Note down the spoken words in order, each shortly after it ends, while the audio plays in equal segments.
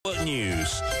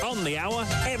news. On the hour,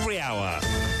 every hour.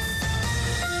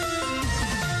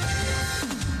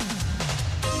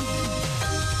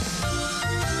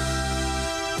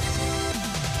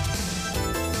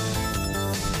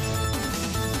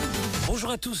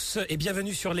 Bonjour à tous et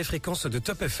bienvenue sur les fréquences de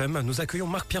Top FM. Nous accueillons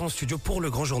Marc-Pierre en studio pour le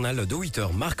grand journal de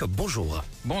 8h. Marc, bonjour.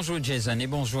 Bonjour Jason et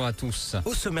bonjour à tous.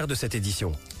 Au sommaire de cette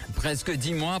édition. Presque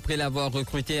 10 mois après l'avoir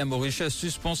recruté à Mauritius,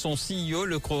 suspend son CEO,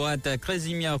 le croate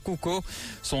Krešimir Kučko.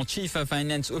 Son Chief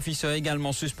Finance Officer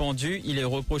également suspendu. Il est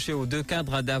reproché aux deux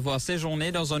cadres d'avoir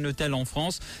séjourné dans un hôtel en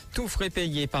France, tout frais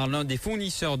payé par l'un des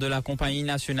fournisseurs de la compagnie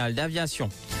nationale d'aviation.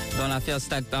 Dans l'affaire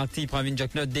Stag Party, Pravin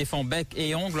Jacknut défend bec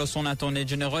et ongle son attorney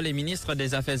general et ministre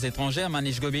des Affaires étrangères,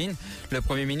 Manish Gobin. Le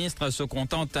Premier ministre se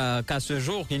contente qu'à ce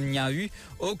jour, il n'y a eu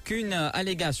aucune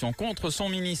allégation contre son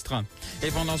ministre.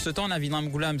 Et pendant ce temps, Navinam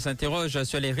Goulam s'interroge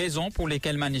sur les raisons pour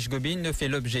lesquelles Manish Gobin ne fait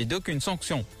l'objet d'aucune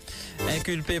sanction.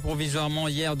 Inculpé provisoirement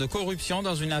hier de corruption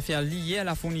dans une affaire liée à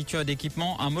la fourniture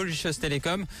d'équipements à Mauritius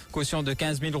Telecom, caution de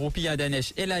 15 000 roupies à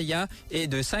Danesh Elaya et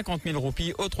de 50 000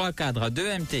 roupies aux trois cadres de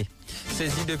MT.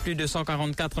 Saisi de plus de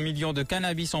 144 millions de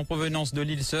cannabis en provenance de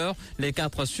l'île Sœur, les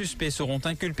 4 suspects seront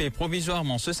inculpés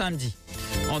provisoirement ce samedi.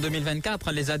 En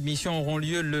 2024, les admissions auront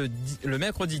lieu le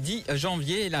mercredi 10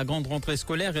 janvier et la grande rentrée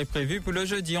scolaire est prévue pour le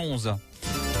jeudi 11.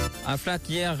 À Flak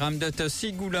hier, Ramdot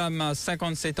Sigoulam,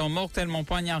 57 ans, mortellement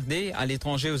poignardé. À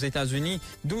l'étranger aux États-Unis,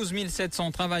 12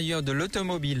 700 travailleurs de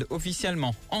l'automobile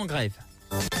officiellement en grève.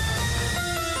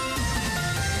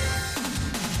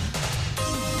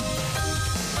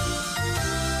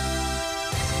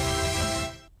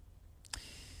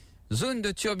 Zone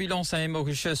de turbulence à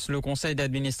Mauritius, le conseil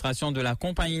d'administration de la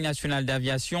compagnie nationale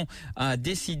d'aviation a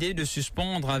décidé de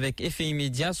suspendre avec effet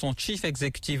immédiat son Chief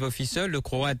Executive Officer, le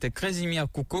croate Krešimir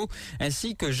Kučko,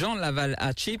 ainsi que Jean Laval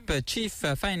Achip, Chief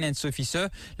Finance Officer.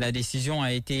 La décision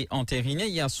a été entérinée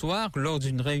hier soir lors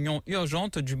d'une réunion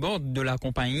urgente du board de la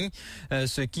compagnie,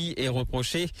 ce qui est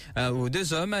reproché aux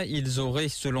deux hommes. Ils auraient,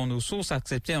 selon nos sources,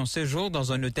 accepté un séjour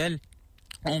dans un hôtel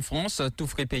en France, tout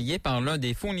frais payé par l'un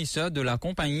des fournisseurs de la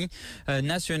compagnie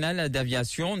nationale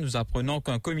d'aviation. Nous apprenons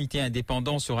qu'un comité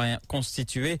indépendant sera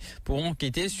constitué pour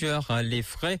enquêter sur les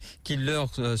faits qui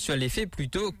leur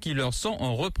sont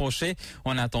reprochés.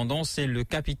 En attendant, c'est le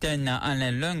capitaine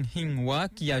Alain Lung Hingwa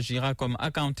qui agira comme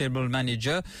accountable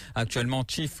manager, actuellement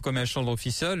Chief Commercial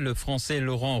Officer. Le français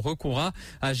Laurent Recoura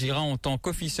agira en tant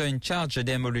qu'officer in charge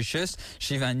des Mauritius.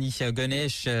 Shivaji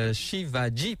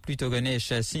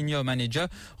Ganesh, Senior Manager,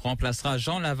 remplacera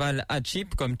Jean Laval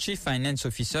Achip comme Chief Finance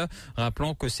Officer.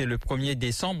 Rappelons que c'est le 1er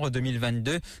décembre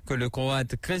 2022 que le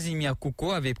croate Krešimir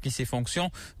Kučko avait pris ses fonctions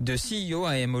de CEO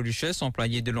à Mauritius,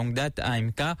 employé de longue date à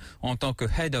MK en tant que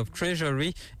Head of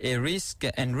Treasury et Risk.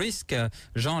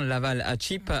 Jean Laval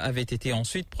Achip avait été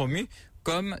ensuite promu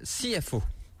comme CFO.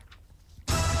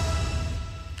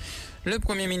 Le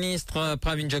Premier ministre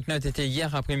Pravin Jacknut était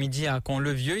hier après-midi à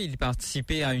Camp-le-Vieux. Il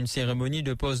participait à une cérémonie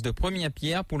de pose de première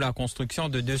pierre pour la construction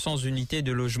de 200 unités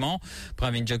de logement.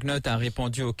 Pravin Jacknut a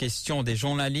répondu aux questions des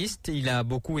journalistes. Il a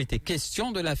beaucoup été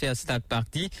question de l'affaire Stag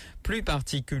Party, plus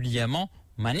particulièrement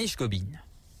Manish Gobin.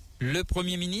 Le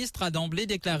Premier ministre a d'emblée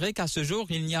déclaré qu'à ce jour,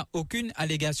 il n'y a aucune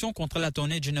allégation contre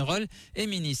l'attorney general et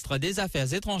ministre des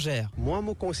Affaires étrangères. Moi,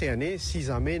 me concerné, si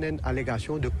jamais il y a une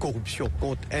allégation de corruption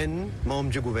contre un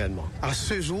membre du gouvernement. À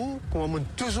ce jour, comme on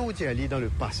toujours dit dans le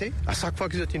passé, à chaque fois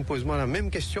que je te pose la même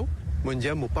question, je ne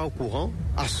suis pas au courant,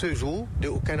 à ce jour,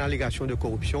 d'aucune allégation de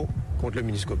corruption contre le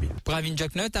ministre Gobin. Pravin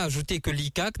Jacknut a ajouté que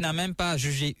l'ICAC n'a même pas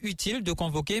jugé utile de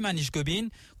convoquer Manish Gobin,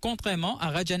 contrairement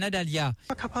à Rajana Dalia.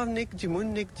 Après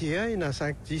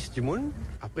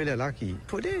là qui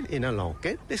il y a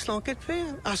l'enquête, laisse l'enquête faire.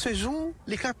 À ce jour,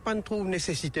 l'ICAC ne trouve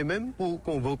nécessité même pour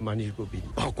convoquer Manish Gobin.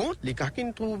 Par contre, l'ICAC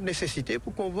ne trouve nécessité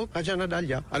pour convoquer Rajana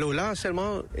Dalia. Alors là,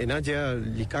 seulement,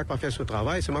 l'ICAC va faire ce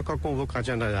travail, seulement quand on convoque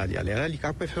Rajana Dalia. Là,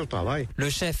 l'ICAC peut faire ce travail.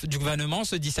 Le chef du gouvernement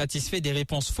se dit satisfait des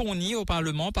réponses fournies au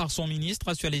Parlement par son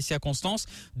ministre sur les circonstances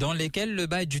dans lesquelles le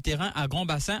bail du terrain à Grand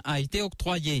Bassin a été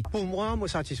octroyé. Pour moi, je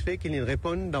suis satisfait qu'il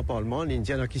réponde dans le Parlement, il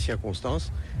dit dans quelles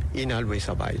circonstances il a loué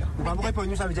sa bail là. Vous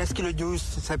répondez, ça veut dire que le 12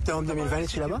 septembre 2020, il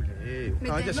est là-bas?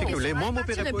 Moi, je peux répondre.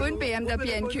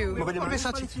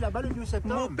 Là-bas le 12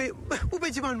 septembre. Vous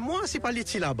pouvez dire, moi, c'est pas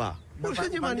l'été là-bas.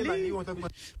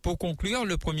 Pour conclure,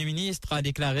 le Premier ministre a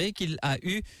déclaré qu'il a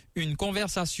eu une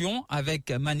conversation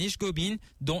avec Manish Gobin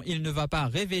dont il ne va pas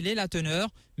révéler la teneur,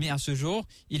 mais à ce jour,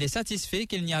 il est satisfait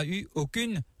qu'il n'y a eu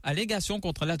aucune allégation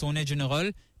contre l'attorney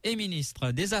general et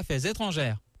ministre des Affaires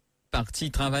étrangères.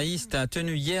 Parti travailliste a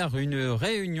tenu hier une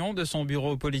réunion de son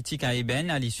bureau politique à Eben,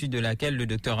 à l'issue de laquelle le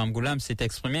docteur Amgoulam s'est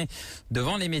exprimé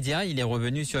devant les médias. Il est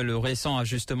revenu sur le récent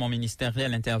ajustement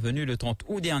ministériel intervenu le 30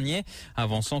 août dernier,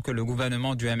 avançant que le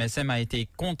gouvernement du MSM a été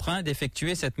contraint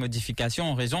d'effectuer cette modification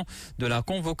en raison de la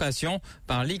convocation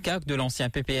par l'ICAC de l'ancien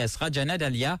PPS Rajana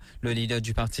Dalia. Le leader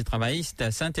du Parti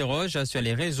travailliste s'interroge sur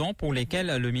les raisons pour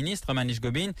lesquelles le ministre Manish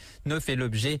Gobin ne fait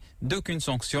l'objet d'aucune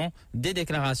sanction. Des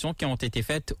déclarations qui ont été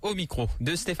faites au micro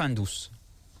de Stéphane Douce.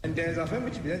 Des affaires, mais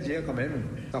tu viens de dire quand même,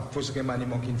 ça faut ce que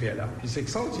Maniman qui fait là. C'est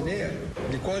extraordinaire.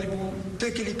 L'école, ce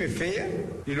qu'il peut faire,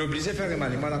 il est obligé de faire un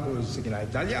maniement à cause de ce qu'il a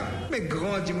italien. Mais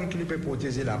grand monde qui peut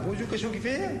protéger là, pose une question qui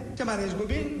fait, c'est Manish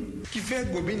Gobin. Qui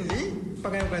fait Gobin, lui, pas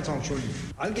une sanction.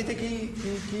 Alors, qui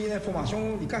est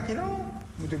l'information, il est là.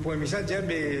 Vous pouvez me dire,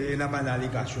 mais il n'a pas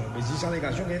d'allégation. Mais si c'est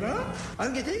allégation, il est là.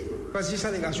 Alors, parce que c'est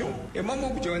allégation. Et moi,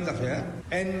 je dis une affaire,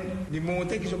 des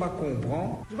montées qui ne sont pas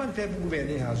comprendre, je ne vais pas faire pour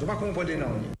gouverner, je ne vais pas comprendre les noms.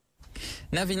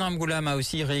 Navin Ramgoulam a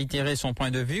aussi réitéré son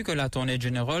point de vue que l'Attorney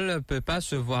General ne peut pas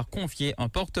se voir confier un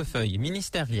portefeuille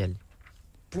ministériel.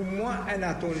 Pour moi, un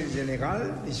attorney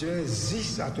général, il serait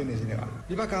 10 attorneys généraux.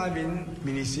 Il n'y a pas qu'à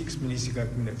ministre.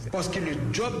 Parce que le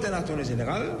job d'un attorney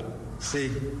général,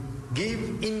 c'est give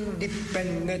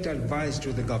independent advice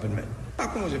to the government. Pas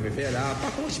comment je peux faire là, pas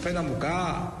comment je fais dans mon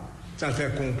cas. Ça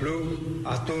fait complot.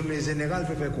 Attorney général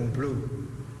peut faire complot.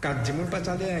 Quand du monde pas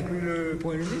allé inclure le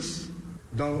Premier ministre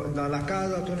dans la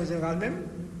case attorney général même,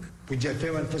 pour dire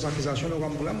faire une fausse accusation, le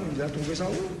Ramgoulam, il a trouvé ça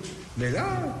où? Mais là,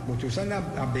 pour tout ça, il y a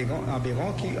un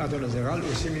aberrant qui a dans le général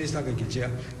aussi ministre de l'Agriculture.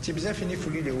 C'est besoin de finir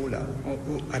fouiller les hauts là.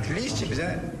 At least,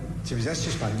 c'est besoin de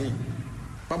suspendre.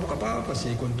 Pas beaucoup pas, parce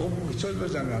qu'il compte trop pour seul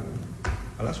besoin là.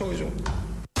 À la solution.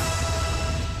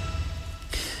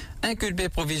 Inculpé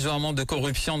provisoirement de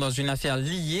corruption dans une affaire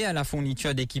liée à la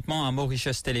fourniture d'équipements à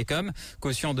Mauritius Telecom,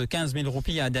 caution de 15 000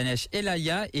 roupies à Danesh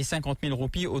Elaya et 50 000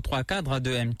 roupies aux 3 cadres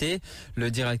de MT. Le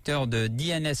directeur de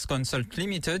DNS Consult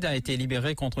Limited a été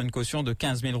libéré contre une caution de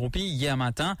 15 000 roupies hier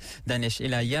matin. Danesh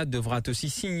Elaya devra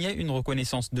aussi signer une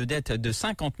reconnaissance de dette de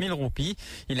 50 000 roupies.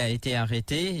 Il a été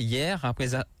arrêté hier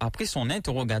après son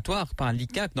interrogatoire par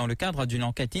l'ICAC dans le cadre d'une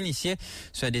enquête initiée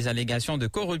sur des allégations de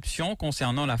corruption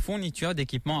concernant la fourniture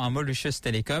d'équipements à Mauritius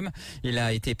Telecom. Il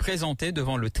a été présenté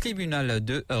devant le tribunal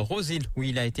de Rosehill où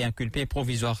il a été inculpé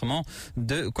provisoirement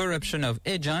de corruption of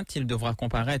agent. Il devra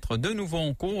comparaître de nouveau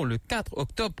en cours le 4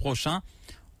 octobre prochain.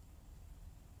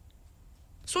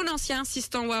 Son ancien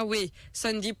assistant Huawei,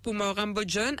 Sandeep Kumar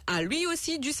Rambojan, a lui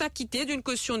aussi dû s'acquitter d'une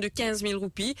caution de 15 000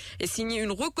 roupies et signer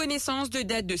une reconnaissance de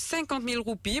dette de 50 000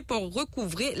 roupies pour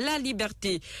recouvrer la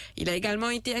liberté. Il a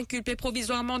également été inculpé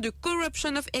provisoirement de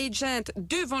corruption of agent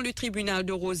devant le tribunal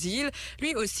de Rosehill.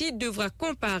 Lui aussi devra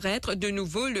comparaître de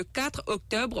nouveau le 4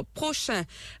 octobre prochain.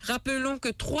 Rappelons que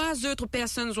 3 autres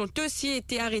personnes ont aussi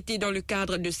été arrêtées dans le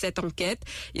cadre de cette enquête.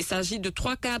 Il s'agit de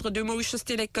 3 cadres de Mauritius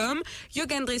Telecom,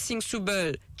 Yogendra Singh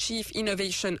Subal, Chief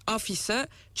Innovation Officer,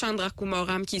 Chandra Kumar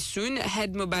Ramkisoon,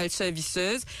 Head Mobile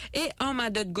Services, et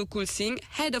Ahmadot Gokul Singh,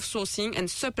 Head of Sourcing and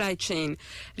Supply Chain.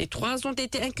 Les 3 ont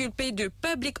été inculpés de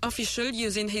public official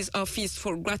using his office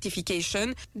for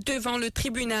gratification devant le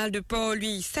tribunal de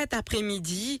Port-Louis cet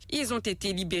après-midi. Ils ont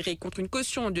été libérés contre une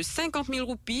caution de 50 000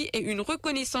 roupies et une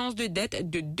reconnaissance de dette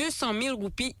de 200 000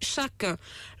 roupies chacun.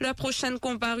 Leur prochaine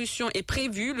comparution est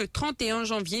prévue le 31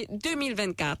 janvier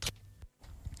 2024.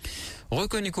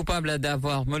 Reconnu coupable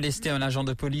d'avoir molesté un agent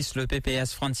de police, le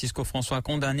PPS Francisco François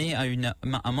condamné à une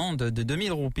amende de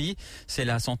 2000 roupies. C'est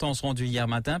la sentence rendue hier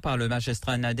matin par le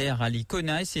magistrat Nader Ali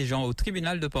Konaï, siégeant au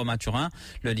tribunal de Port-Maturin.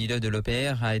 Le leader de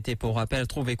l'OPR a été pour rappel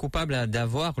trouvé coupable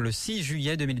d'avoir, le 6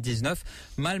 juillet 2019,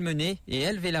 malmené et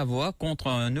élevé la voix contre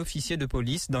un officier de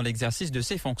police dans l'exercice de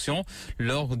ses fonctions.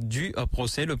 Lors du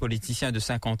procès, le politicien de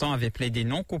 50 ans avait plaidé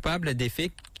non coupable des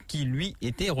faits qui lui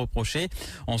était reproché.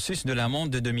 En sus de l'amende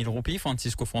de 2000 roupies,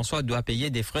 Francisco François doit payer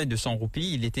des frais de 100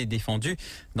 roupies. Il était défendu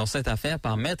dans cette affaire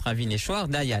par maître Avinéchoir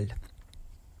Dayal.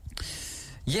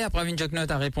 Hier, Pravin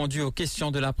Joknot a répondu aux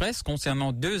questions de la presse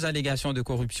concernant 2 allégations de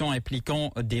corruption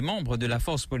impliquant des membres de la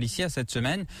force policière cette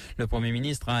semaine. Le Premier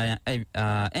ministre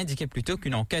a indiqué plutôt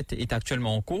qu'une enquête est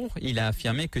actuellement en cours. Il a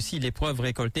affirmé que si les preuves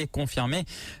récoltées confirmaient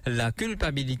la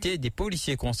culpabilité des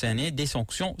policiers concernés, des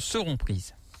sanctions seront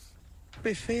prises.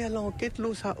 peut faire l'enquête,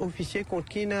 là, ça, officier contre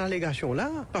qui une allégation là,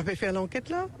 quand peut faire l'enquête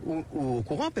là, ou au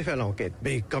courant peut faire l'enquête.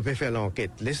 Mais quand peut faire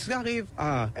l'enquête, laisse arrive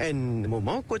à un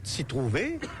moment, quand s'y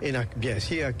trouver, et bien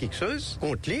sûr, quelque chose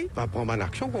contre lui, va prendre une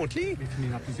action contre lui.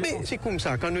 Mais c'est comme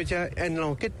ça, quand nous disons une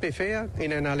enquête peut faire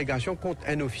une allégation contre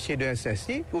un officier de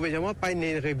SST, ou évidemment pas une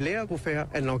révélée pour faire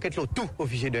une enquête là, tout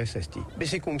officier de SST. Mais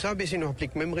c'est comme ça, mais c'est nous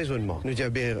applique même raisonnement. Nous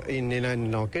disons, il y a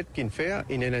une enquête qui fait,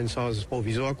 il y a une sens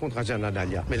provisoire contre Agent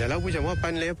Dalia. Mais là, vous avez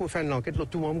pas une pour faire une enquête là,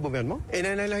 tout le gouvernement. Et il y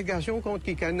a une allégation contre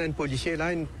qui can un policier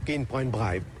là, qui prend une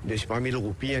bribe de 1000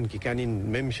 roupies, qui can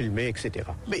même filmer, etc.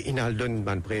 Mais il a donné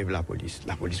une preuve la police.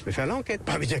 La police peut faire l'enquête.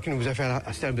 Pas dire que nous avons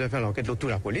fait l'enquête de toute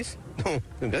la police. Non,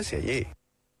 nous avons essayé.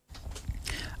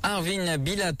 Arvin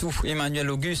Bilatou, Emmanuel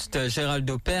Auguste,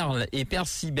 Géraldo Perle et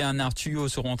Percy Bernard Tuyau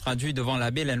seront traduits devant la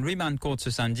Bail and Remand Court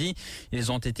ce samedi.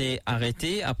 Ils ont été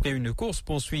arrêtés après une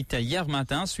course-poursuite hier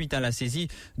matin suite à la saisie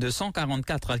de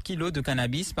 144 kilos de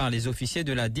cannabis par les officiers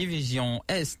de la division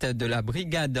Est de la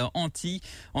brigade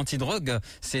anti-drogue.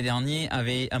 Ces derniers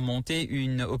avaient monté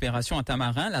une opération à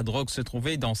Tamarin. La drogue se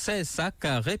trouvait dans 16 sacs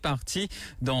répartis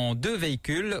dans 2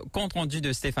 véhicules. Compte rendu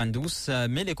de Stéphane Douce,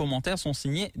 mais les commentaires sont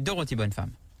signés Dorothy Bonnefemme.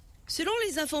 Selon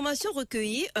les informations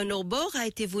recueillies, un hors-bord a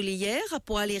été volé hier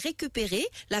pour aller récupérer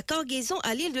la cargaison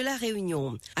à l'île de la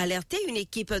Réunion. Alertée, une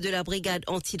équipe de la brigade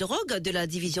antidrogue de la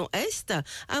division Est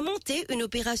a monté une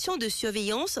opération de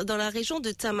surveillance dans la région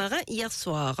de Tamarin hier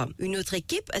soir. Une autre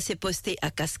équipe s'est postée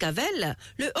à Cascavel.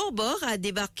 Le hors-bord a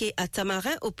débarqué à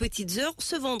Tamarin aux petites heures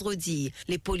ce vendredi.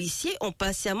 Les policiers ont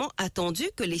patiemment attendu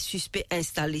que les suspects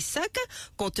installent les sacs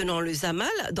contenant le zamal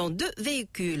dans 2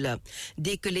 véhicules.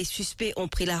 Dès que les suspects ont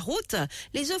pris la route,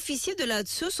 les officiers de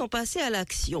l'ADSO sont passés à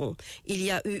l'action. Il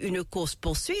y a eu une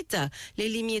course-poursuite. Les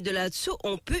limiers de l'ADSO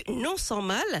ont pu, non sans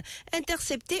mal,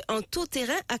 intercepter un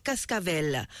tout-terrain à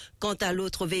Cascavel. Quant à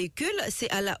l'autre véhicule, c'est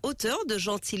à la hauteur de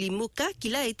Gentilly-Moka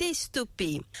qu'il a été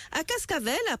stoppé. À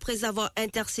Cascavel, après avoir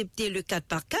intercepté le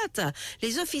 4x4,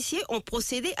 les officiers ont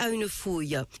procédé à une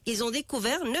fouille. Ils ont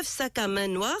découvert 9 sacs à main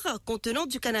noirs contenant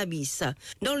du cannabis.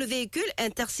 Dans le véhicule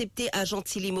intercepté à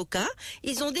Gentilly-Moka,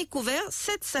 ils ont découvert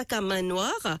 7 sacs à main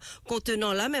noire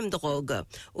contenant la même drogue.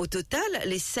 Au total,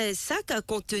 les 16 sacs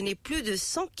contenaient plus de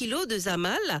 100 kilos de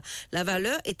zamal. La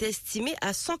valeur est estimée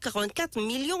à 144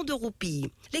 millions de roupies.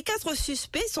 Les 4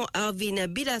 suspects sont Arvin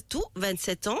Bilatou,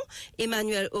 27 ans,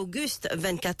 Emmanuel Auguste,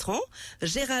 24 ans,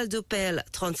 Géraldo Perle,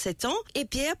 37 ans et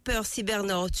Pierre Percy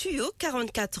Bernard Tuyau,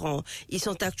 44 ans. Ils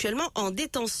sont actuellement en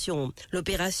détention.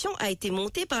 L'opération a été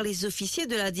montée par les officiers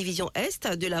de la division Est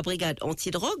de la brigade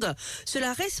antidrogue sous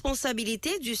la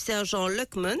responsabilité du sergent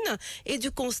Luckman et du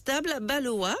constable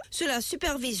Baloa, sous la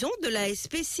supervision de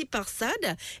l'ASP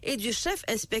Siparsad et du chef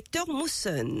inspecteur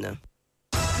Mousson.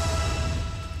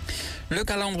 Le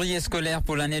calendrier scolaire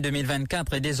pour l'année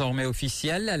 2024 est désormais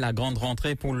officiel. La grande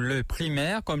rentrée pour le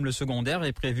primaire comme le secondaire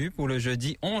est prévue pour le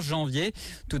jeudi 11 janvier.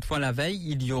 Toutefois, la veille,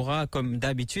 il y aura comme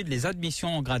d'habitude les admissions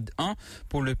en grade 1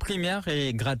 pour le primaire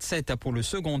et grade 7 pour le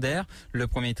secondaire. Le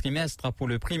premier trimestre pour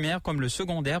le primaire comme le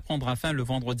secondaire prendra fin le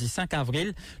vendredi 5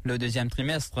 avril. Le deuxième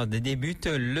trimestre débute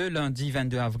le lundi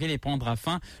 22 avril et prendra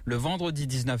fin le vendredi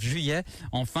 19 juillet.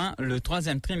 Enfin, le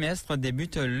troisième trimestre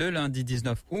débute le lundi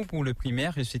 19 août pour le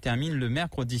primaire et se termine le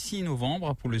mercredi 6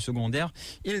 novembre pour le secondaire.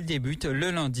 Il débute le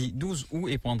lundi 12 août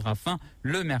et prendra fin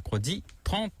le mercredi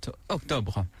 30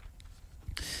 octobre.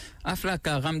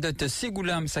 Aflaka Ramdot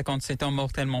Sigoulam, 57 ans,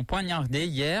 mortellement poignardé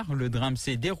hier. Le drame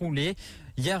s'est déroulé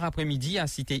hier après-midi à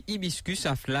cité Hibiscus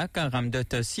à Flak.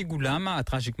 Ramdot Sigoulam a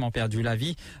tragiquement perdu la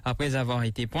vie après avoir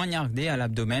été poignardé à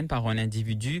l'abdomen par un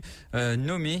individu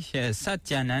nommé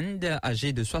Satyanand,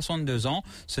 âgé de 62 ans.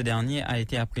 Ce dernier a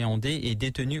été appréhendé et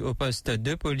détenu au poste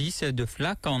de police de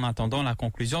Flak en attendant la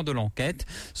conclusion de l'enquête.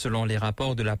 Selon les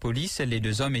rapports de la police, les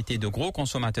 2 hommes étaient de gros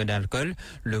consommateurs d'alcool.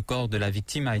 Le corps de la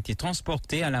victime a été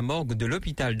transporté à la morgue de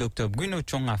l'hôpital Dr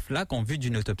Brunochong à Flak en vue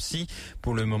d'une autopsie.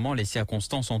 Pour le moment, les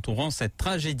circonstances entourant cette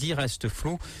tragédie reste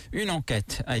floue. Une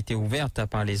enquête a été ouverte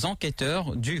par les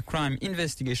enquêteurs du Crime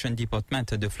Investigation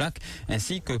Department de Flak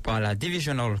ainsi que par la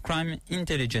Divisional Crime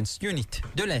Intelligence Unit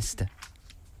de l'Est.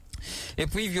 Et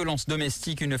puis, violence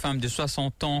domestique, une femme de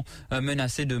 60 ans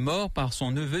menacée de mort par son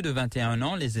neveu de 21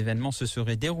 ans. Les événements se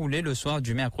seraient déroulés le soir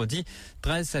du mercredi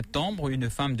 13 septembre.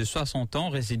 Une femme de 60 ans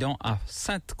résidant à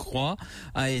Sainte-Croix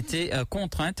a été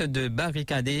contrainte de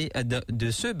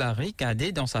se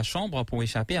barricader dans sa chambre pour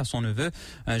échapper à son neveu,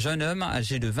 un jeune homme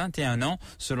âgé de 21 ans.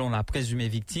 Selon la présumée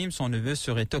victime, son neveu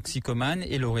serait toxicomane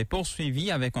et l'aurait poursuivi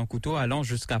avec un couteau allant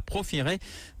jusqu'à proférer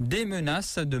des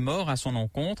menaces de mort à son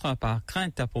encontre. Par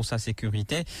crainte pour sa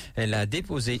sécurité, elle a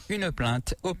déposé une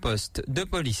plainte au poste de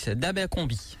police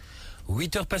d'Abercrombie.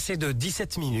 8h passées de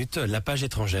 17 minutes, la page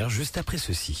étrangère juste après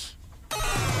ceci.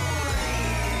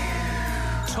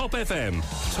 Top FM,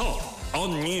 top on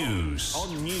news.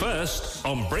 First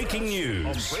on breaking news.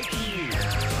 Top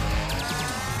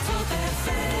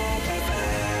FM,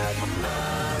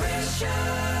 Mauritius.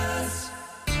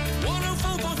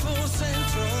 104.4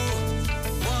 Central,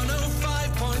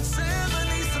 105.7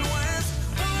 East and West,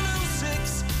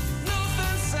 106 North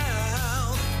and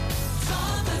South.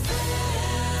 Top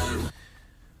FM.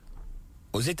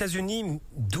 Aux États-Unis,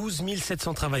 12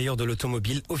 700 travailleurs de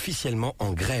l'automobile officiellement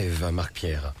en grève,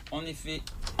 Marc-Pierre.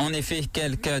 En effet,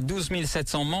 quelques 12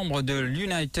 700 membres de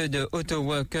l'United Auto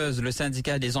Workers, le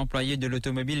syndicat des employés de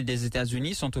l'automobile des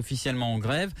États-Unis, sont officiellement en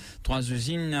grève. 3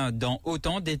 usines dans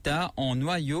autant d'États en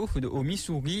Ohio, au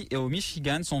Missouri et au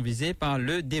Michigan sont visées par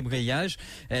le débrayage.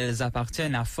 Elles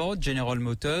appartiennent à Ford, General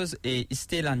Motors et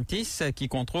Stellantis qui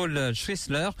contrôlent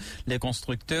Chrysler, les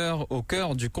constructeurs au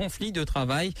cœur du conflit de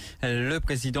travail. Le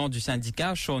président du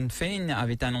syndicat, Sean Fain,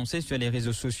 avait annoncé sur les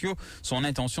réseaux sociaux son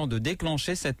intention de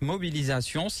déclencher cette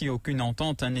mobilisation si aucune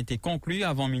entente n'était conclue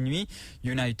avant minuit.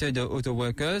 United Auto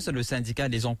Workers, le syndicat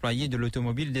des employés de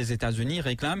l'automobile des États-Unis,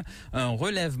 réclame un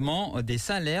relèvement des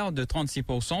salaires de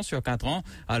 36% sur 4 ans,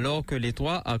 alors que les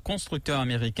 3 constructeurs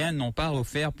américains n'ont pas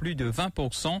offert plus de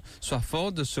 20%, soit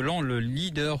Ford, selon le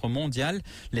leader mondial.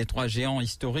 Les 3 géants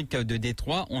historiques de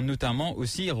Détroit ont notamment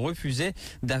aussi refusé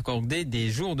d'accorder des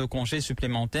jours de congés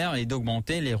supplémentaires et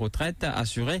d'augmenter les retraites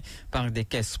assurées par des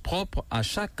caisses propres à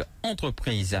chaque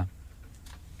entreprise.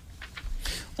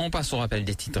 On passe au rappel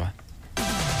des titres.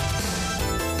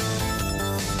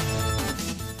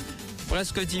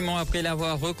 Presque 10 mois après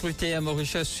l'avoir recruté à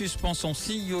Mauritius, suspend son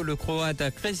CEO, le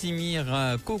croate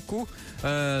Krešimir Kučko.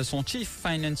 Son Chief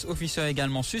Finance Officer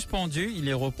également suspendu. Il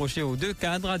est reproché aux 2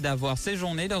 cadres d'avoir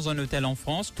séjourné dans un hôtel en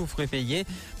France, tout frais payé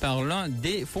par l'un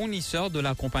des fournisseurs de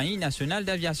la compagnie nationale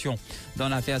d'aviation. Dans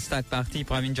l'affaire Stack Party,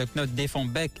 Pravin Joknot défend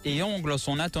bec et ongle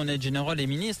son attorney général et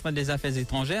ministre des Affaires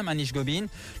étrangères, Manish Gobin.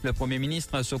 Le Premier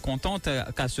ministre se contente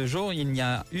qu'à ce jour, il n'y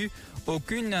a eu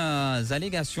aucune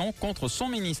allégation contre son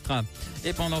ministre.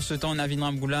 Et pendant ce temps, Navin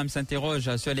Ramgoolam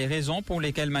s'interroge sur les raisons pour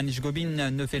lesquelles Manish Gobin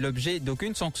ne fait l'objet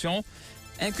d'aucune sanction.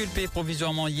 Inculpé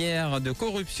provisoirement hier de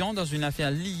corruption dans une affaire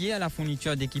liée à la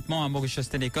fourniture d'équipements à Mauritius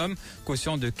Telecom,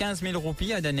 caution de 15 000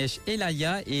 roupies à Danesh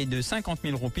Elaya et de 50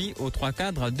 000 roupies aux 3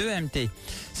 cadres de MT.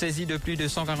 Saisi de plus de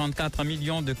 144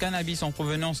 millions de cannabis en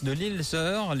provenance de l'île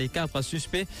Sœur, les 4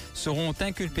 suspects seront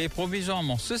inculpés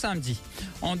provisoirement ce samedi.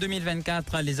 En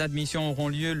 2024, les admissions auront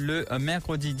lieu le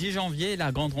mercredi 10 janvier,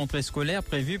 la grande rentrée scolaire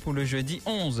prévue pour le jeudi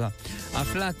 11. À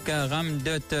Flak,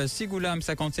 Ramdut Sigoulam,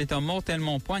 57 ans,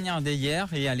 mortellement poignardé hier.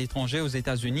 Et à l'étranger, aux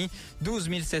États-Unis, 12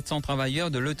 700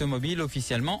 travailleurs de l'automobile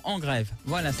officiellement en grève.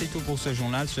 Voilà, c'est tout pour ce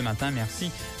journal ce matin. Merci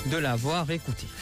de l'avoir écouté.